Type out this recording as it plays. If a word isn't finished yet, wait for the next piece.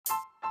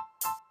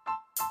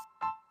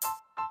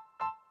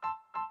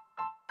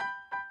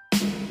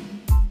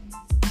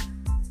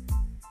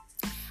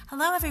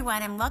Hello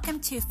everyone, and welcome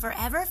to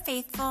Forever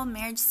Faithful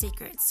Marriage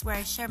Secrets, where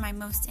I share my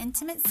most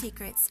intimate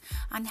secrets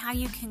on how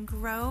you can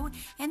grow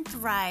and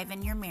thrive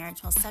in your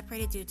marriage while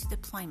separated due to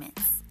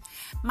deployments.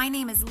 My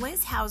name is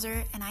Liz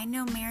Hauser, and I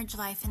know marriage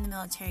life in the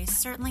military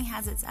certainly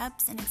has its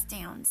ups and its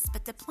downs,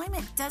 but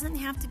deployment doesn't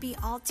have to be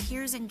all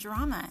tears and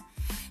drama.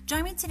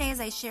 Join me today as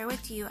I share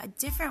with you a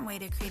different way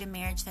to create a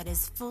marriage that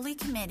is fully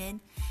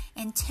committed,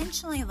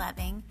 intentionally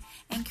loving,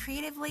 and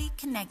creatively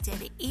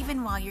connected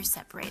even while you're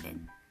separated.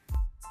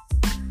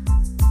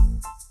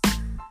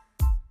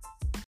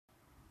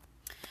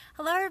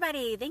 Hello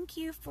everybody, thank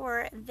you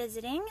for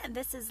visiting.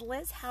 This is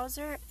Liz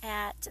Hauser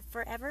at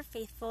Forever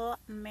Faithful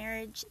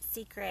Marriage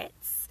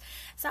Secrets.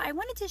 So I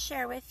wanted to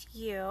share with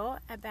you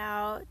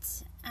about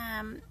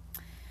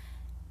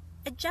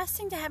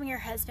adjusting to having your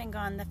husband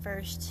gone the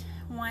first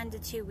 1 to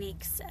 2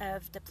 weeks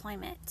of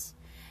deployment.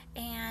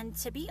 And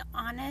to be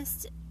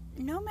honest,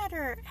 no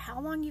matter how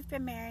long you've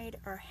been married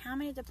or how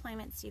many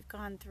deployments you've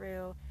gone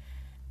through,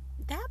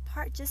 that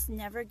part just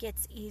never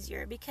gets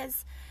easier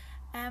because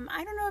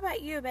I don't know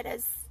about you, but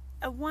as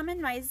a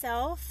woman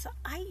myself,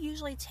 I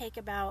usually take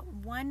about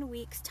 1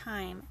 week's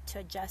time to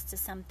adjust to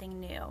something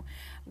new,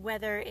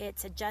 whether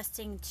it's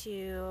adjusting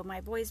to my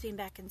boys being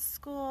back in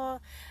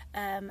school,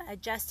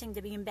 adjusting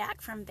to being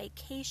back from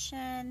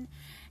vacation,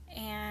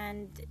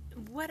 and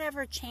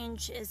whatever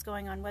change is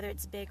going on, whether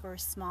it's big or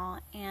small.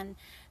 And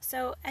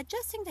so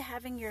adjusting to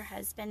having your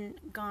husband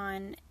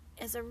gone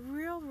is a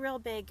real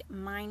big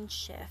mind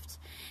shift,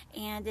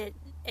 and it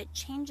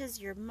changes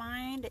your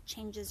mind, it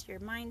changes your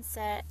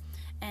mindset,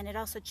 and it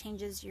also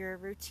changes your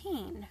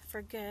routine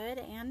for good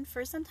and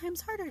for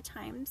sometimes harder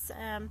times.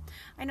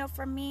 I know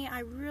for me, I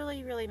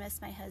really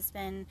miss my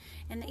husband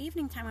in the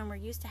evening time when we're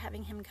used to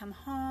having him come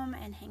home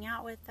and hang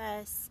out with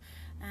us.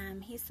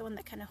 He's the one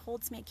that kind of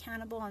holds me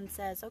accountable and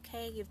says,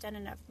 okay, you've done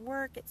enough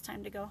work, it's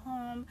time to go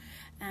home.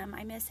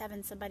 I miss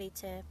having somebody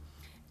to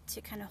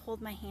kind of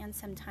hold my hand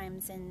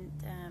sometimes and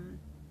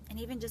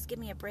even just give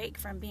me a break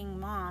from being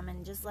mom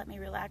and just let me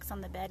relax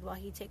on the bed while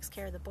he takes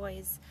care of the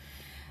boys.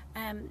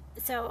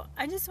 So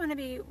I just want to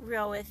be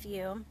real with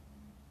you.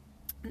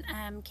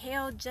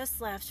 Kale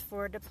just left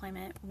for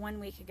deployment 1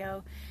 week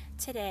ago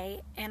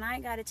today, and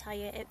I got to tell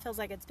you, it feels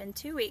like it's been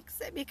 2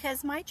 weeks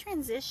because my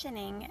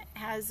transitioning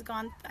I've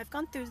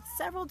gone through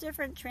several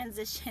different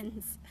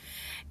transitions,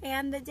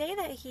 and the day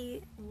that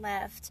he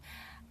left,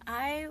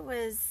 I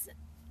was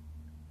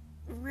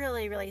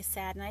really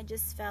sad, and I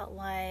just felt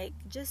like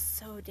just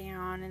so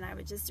down, and I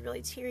was just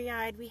really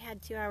teary-eyed. We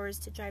had 2 hours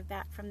to drive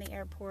back from the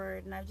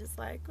airport, and I was just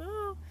like,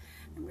 oh,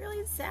 I'm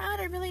really sad.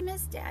 I really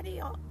miss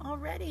Daddy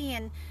already,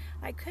 and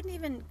I couldn't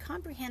even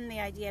comprehend the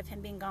idea of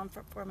him being gone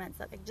for 4 months.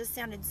 Like, it just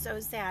sounded so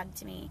sad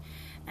to me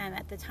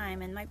at the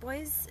time. And my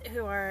boys,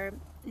 who are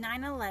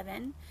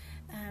 9-11,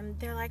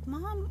 they're like,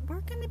 Mom,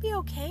 we're going to be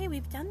okay.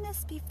 We've done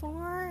this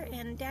before,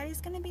 and Daddy's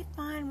going to be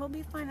fine. We'll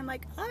be fine. I'm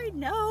like, I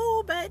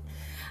know, but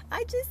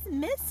I just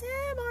miss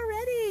him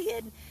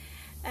already.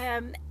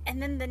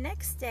 And then the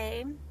next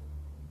day,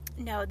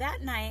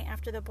 that night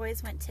after the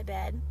boys went to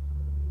bed,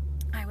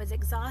 I was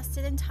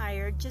exhausted and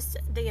tired, just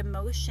the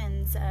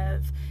emotions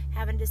of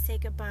having to say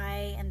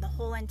goodbye and the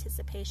whole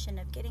anticipation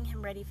of getting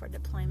him ready for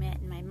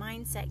deployment and my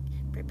mindset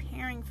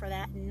preparing for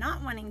that and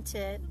not wanting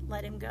to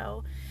let him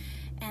go.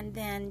 And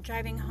then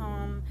driving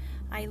home,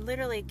 I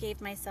literally gave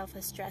myself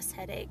a stress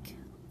headache.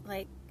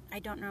 Like, I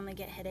don't normally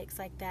get headaches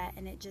like that,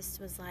 and it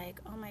just was like,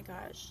 oh my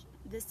gosh,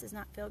 this does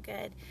not feel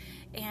good.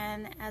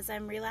 And as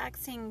I'm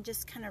relaxing,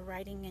 just kind of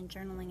writing and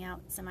journaling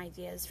out some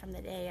ideas from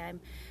the day,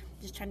 I'm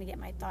just trying to get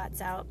my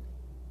thoughts out.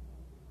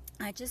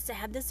 I just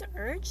had this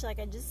urge, like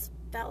I just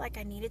felt like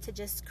I needed to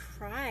just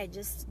cry,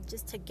 just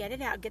to get it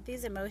out, get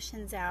these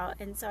emotions out.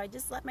 And so I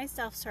just let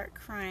myself start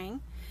crying.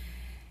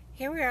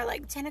 Here we are,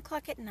 like 10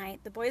 o'clock at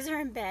night. The boys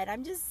are in bed.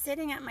 I'm just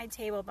sitting at my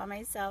table by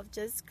myself,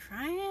 just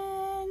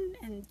crying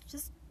and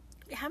just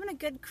having a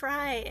good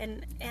cry.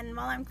 And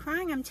while I'm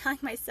crying, I'm telling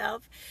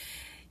myself,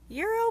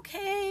 you're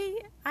okay.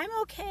 I'm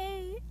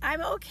okay.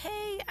 I'm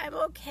okay. I'm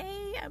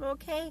okay. I'm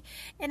okay.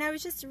 And I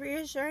was just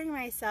reassuring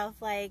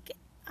myself, like,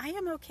 I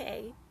am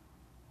okay.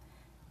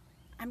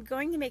 I'm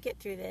going to make it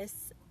through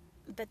this,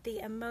 but the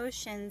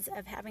emotions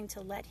of having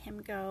to let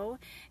him go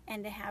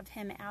and to have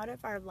him out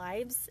of our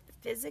lives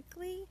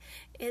physically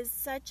is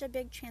such a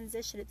big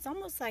transition. It's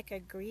almost like a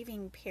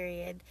grieving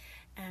period.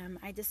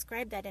 I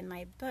describe that in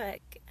my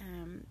book,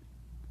 in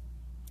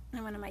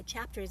one of my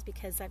chapters,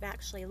 because I've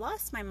actually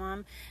lost my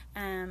mom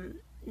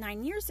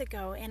 9 years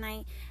ago, and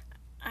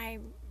I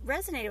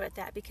resonated with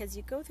that because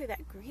you go through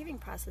that grieving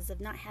process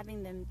of not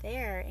having them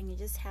there, and you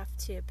just have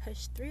to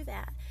push through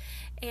that.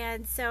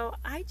 And so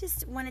I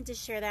just wanted to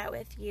share that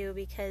with you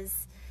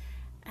because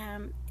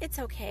it's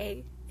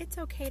okay. It's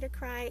okay to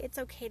cry. It's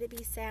okay to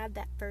be sad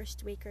that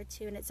first week or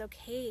two, and it's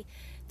okay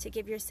to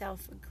give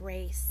yourself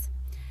grace.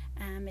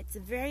 It's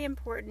very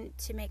important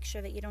to make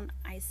sure that you don't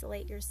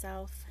isolate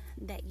yourself,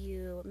 that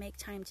you make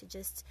time to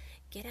just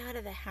get out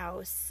of the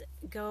house,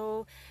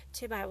 go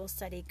to Bible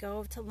study,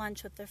 go to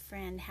lunch with a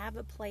friend, have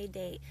a play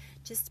date.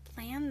 Just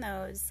plan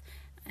those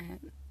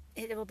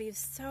it will be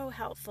so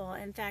helpful.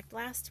 In fact,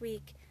 last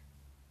week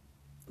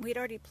we'd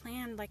already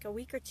planned like a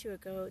week or two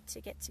ago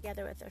to get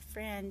together with a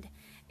friend,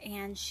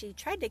 and she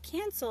tried to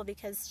cancel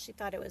because she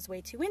thought it was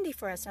way too windy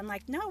for us. I'm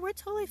like, no, we're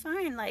totally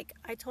fine. Like,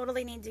 I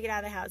totally need to get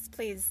out of the house.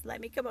 Please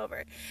let me come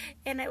over.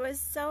 And it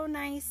was so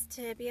nice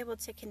to be able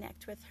to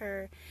connect with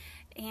her.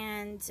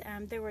 And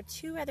there were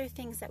 2 other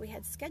things that we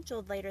had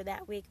scheduled later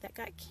that week that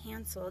got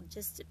canceled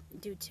just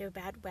due to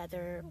bad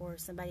weather or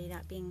somebody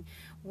not being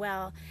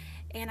well.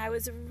 And I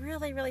was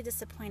really, really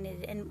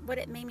disappointed. And what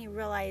it made me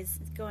realize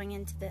going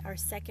into our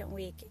second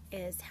week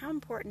is how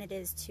important it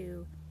is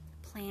to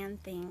plan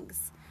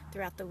things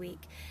throughout the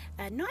week.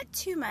 Not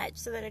too much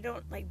so that I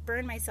don't like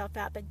burn myself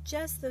out, but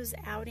just those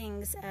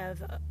outings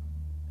of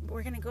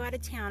we're going to go out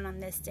of town on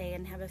this day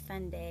and have a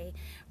fun day.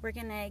 We're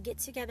going to get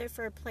together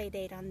for a play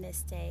date on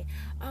this day.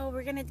 Oh,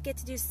 we're going to get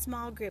to do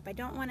small group. I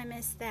don't want to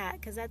miss that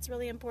because that's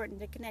really important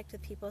to connect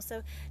with people.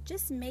 So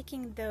just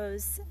making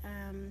those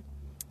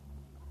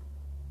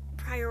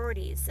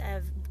priorities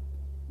of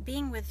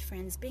being with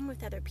friends, being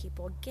with other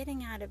people,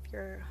 getting out of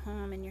your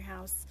home and your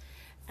house.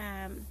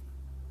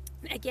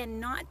 Again,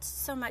 not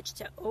so much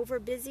to over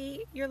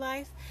busy your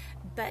life,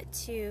 but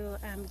to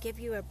give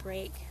you a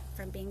break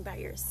from being by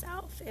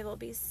yourself. It will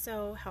be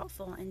so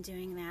helpful in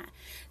doing that.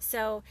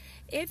 So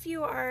if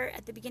you are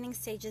at the beginning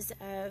stages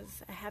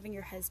of having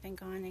your husband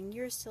gone and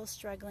you're still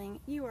struggling,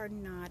 you are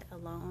not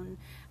alone.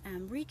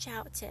 Reach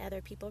out to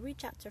other people,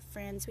 reach out to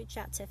friends, reach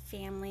out to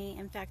family.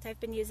 In fact, I've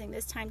been using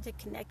this time to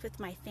connect with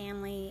my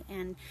family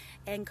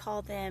and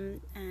call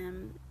them,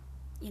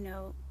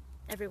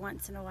 every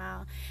once in a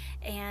while.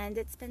 And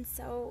it's been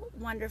so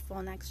wonderful.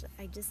 And actually,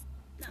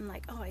 I'm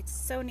like, oh, I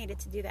so needed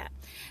to do that.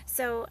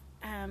 So,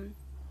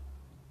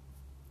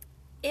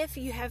 if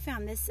you have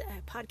found this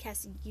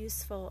podcast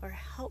useful or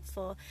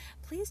helpful,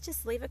 please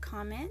just leave a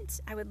comment.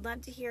 I would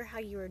love to hear how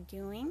you are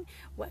doing,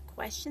 what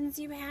questions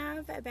you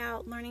have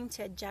about learning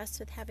to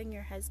adjust with having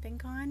your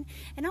husband gone,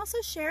 and also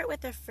share it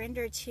with a friend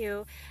or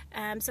two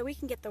so we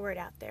can get the word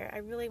out there. I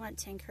really want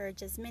to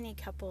encourage as many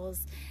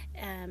couples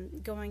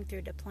going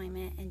through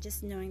deployment and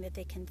just knowing that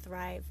they can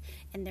thrive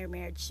in their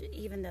marriage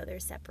even though they're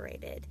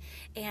separated.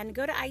 And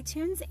go to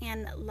iTunes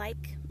and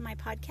like my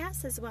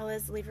podcast as well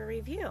as leave a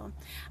review.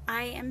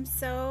 I am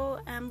so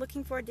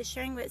looking forward to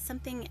sharing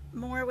something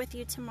more with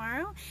you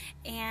tomorrow,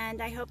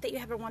 and I hope that you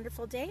have a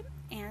wonderful day,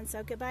 and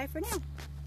so goodbye for now.